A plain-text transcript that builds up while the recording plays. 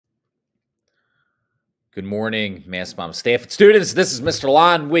Good morning, Mass Mom staff and students. This is Mr.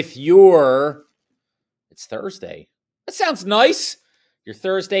 Lon with it's Thursday. That sounds nice. Your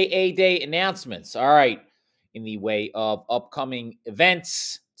Thursday A-Day announcements. All right. In the way of upcoming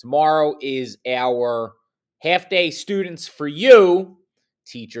events, tomorrow is our half-day students for you.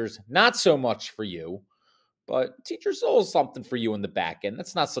 Teachers, not so much for you, but teachers always something for you in the back end.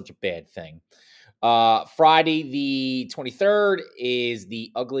 That's not such a bad thing. Friday the 23rd is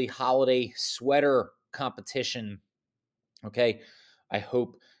the Ugly Holiday Sweater competition. Okay. I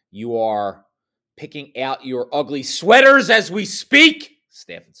hope you are picking out your ugly sweaters as we speak.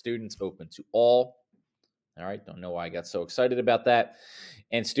 Staff and students open to all. All right. Don't know why I got so excited about that.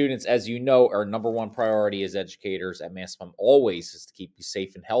 And students, as you know, our number one priority as educators at Massillon always is to keep you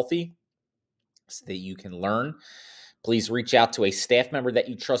safe and healthy so that you can learn. Please reach out to a staff member that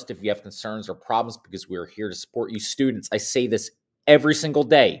you trust if you have concerns or problems, because we are here to support you. Students, I say this every single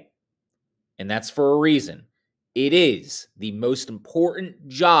day, and that's for a reason. It is the most important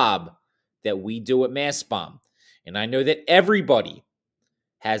job that we do at MassBomb. And I know that everybody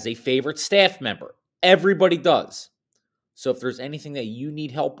has a favorite staff member. Everybody does. So if there's anything that you need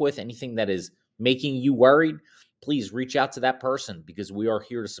help with, anything that is making you worried, please reach out to that person, because we are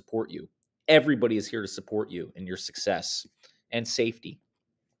here to support you. Everybody is here to support you in your success and safety.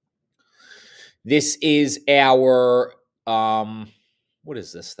 This is our, what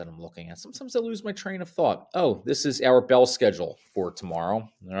is this that I'm looking at? Sometimes I lose my train of thought. Oh, this is our bell schedule for tomorrow.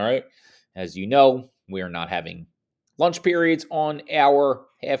 All right. As you know, we are not having lunch periods on our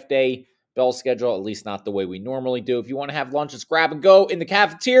half-day bell schedule, at least not the way we normally do. If you want to have lunch, it's grab and go in the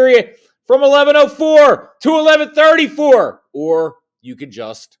cafeteria from 11:04 to 11:34, or you could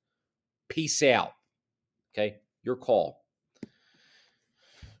just peace out. Okay, your call.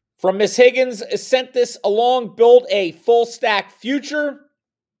 From Ms. Higgins, sent this along. Build a full stack future.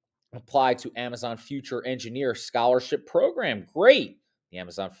 Apply to Amazon Future Engineer Scholarship Program. Great. The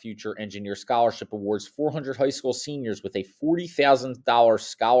Amazon Future Engineer Scholarship awards 400 high school seniors with a $40,000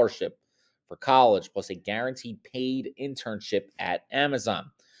 scholarship for college, plus a guaranteed paid internship at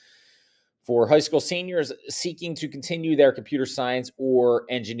Amazon. For high school seniors seeking to continue their computer science or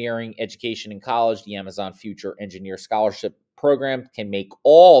engineering education in college, the Amazon Future Engineer Scholarship Program can make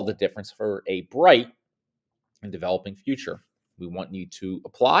all the difference for a bright and developing future. We want you to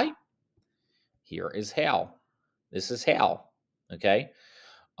apply. Here is how. This is how. Okay.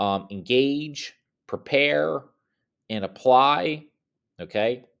 Engage, prepare, and apply.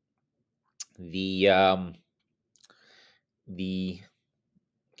 Okay. The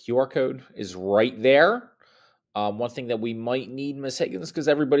QR code is right there. One thing that we might need, Ms. Higgins, because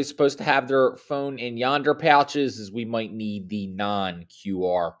everybody's supposed to have their phone in yonder pouches, is we might need the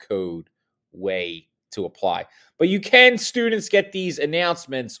non-QR code way to apply. But you can, students, get these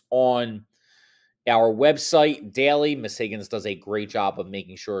announcements on our website daily. Ms. Higgins does a great job of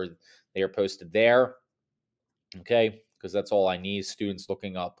making sure they are posted there. Okay, because that's all I need. Students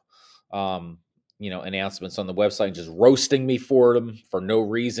looking up announcements on the website and just roasting me for them for no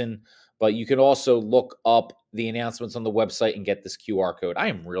reason. But you can also look up the announcements on the website and get this QR code. I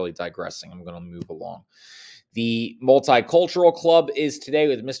am really digressing. I'm going to move along. The Multicultural Club is today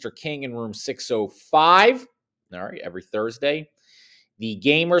with Mr. King in room 605. All right, every Thursday. The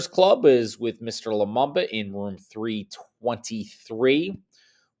Gamers Club is with Mr. Lumumba in room 323.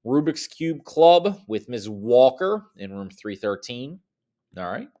 Rubik's Cube Club with Ms. Walker in room 313.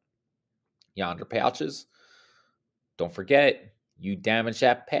 All right. Yonder pouches. Don't forget, you damage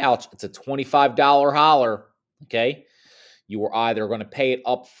that pouch, it's a $25 holler. Okay. You are either going to pay it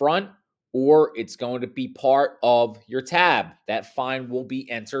up front or it's going to be part of your tab. That fine will be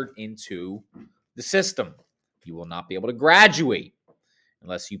entered into the system. You will not be able to graduate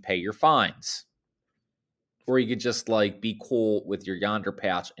unless you pay your fines. Or you could just be cool with your yonder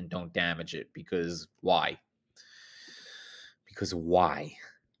pouch and don't damage it, because why? Because why?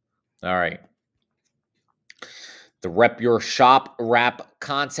 All right. The Rep Your Shop Wrap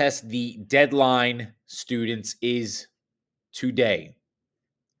Contest, the deadline, students, is today.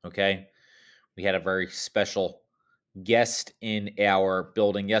 Okay. We had a very special guest in our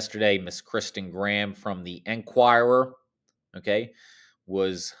building yesterday, Miss Kristen Graham from the Enquirer. Okay.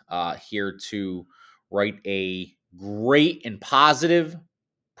 Was here to write a great and positive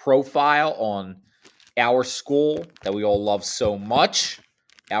profile on our school that we all love so much.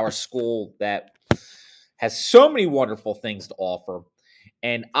 Our school that has so many wonderful things to offer.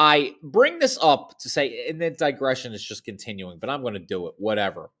 And I bring this up to say, and the digression is just continuing, but I'm going to do it,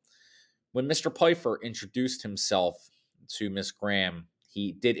 whatever. When Mr. Pfeiffer introduced himself to Miss Graham,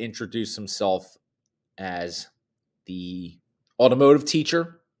 he did introduce himself as the automotive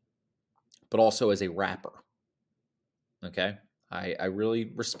teacher, but also as a rapper. Okay? I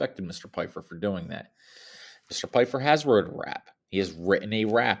really respected Mr. Pfeiffer for doing that. Mr. Pfeiffer has wrote a rap. He has written a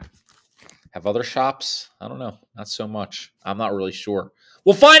rap. Have other shops? I don't know. Not so much. I'm not really sure.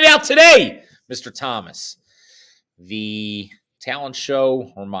 We'll find out today, Mr. Thomas. The talent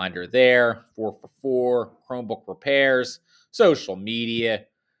show, reminder there, 4 for $4, Chromebook repairs, social media,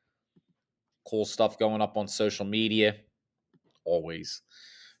 cool stuff going up on social media, always.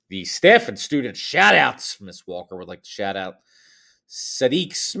 The staff and student shout-outs, Miss Walker would like to shout out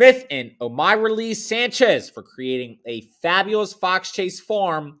Sadiq Smith and Omaira Lee Sanchez for creating a fabulous Fox Chase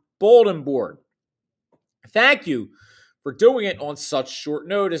Farm bulletin board. Thank you for doing it on such short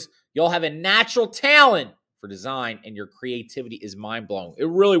notice. Y'all have a natural talent for design, and your creativity is mind-blowing. It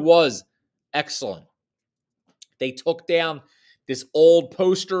really was excellent. They took down this old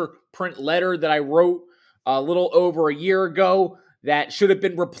poster print letter that I wrote a little over a year ago that should have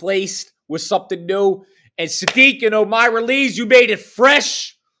been replaced with something new. And Sadiq and Omaira Lee's, you made it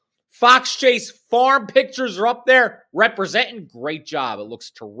fresh. Fox Chase Farm pictures are up there representing. Great job. It looks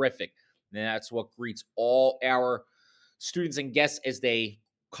terrific. And that's what greets all our students and guests as they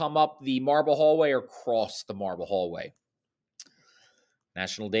come up the marble hallway or cross the marble hallway.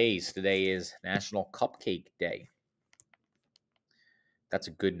 National days. Today is National Cupcake Day. That's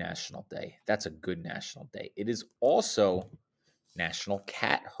a good national day. That's a good national day. It is also National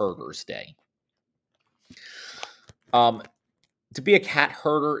Cat Herders Day. To be a cat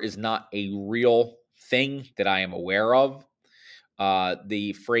herder is not a real thing that I am aware of.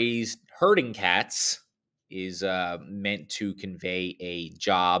 The phrase herding cats is meant to convey a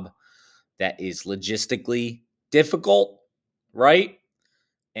job that is logistically difficult, right?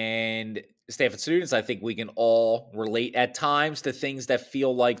 And staff and students, I think we can all relate at times to things that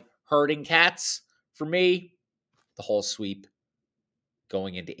feel like herding cats. For me, the whole sweep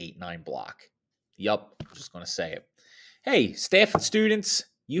going into 8-9 block. Yup, I'm just going to say it. Hey, staff and students,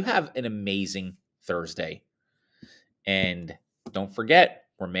 you have an amazing Thursday. And don't forget,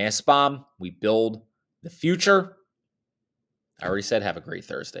 we're Mastbaum. We build the future. I already said have a great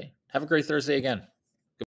Thursday. Have a great Thursday again.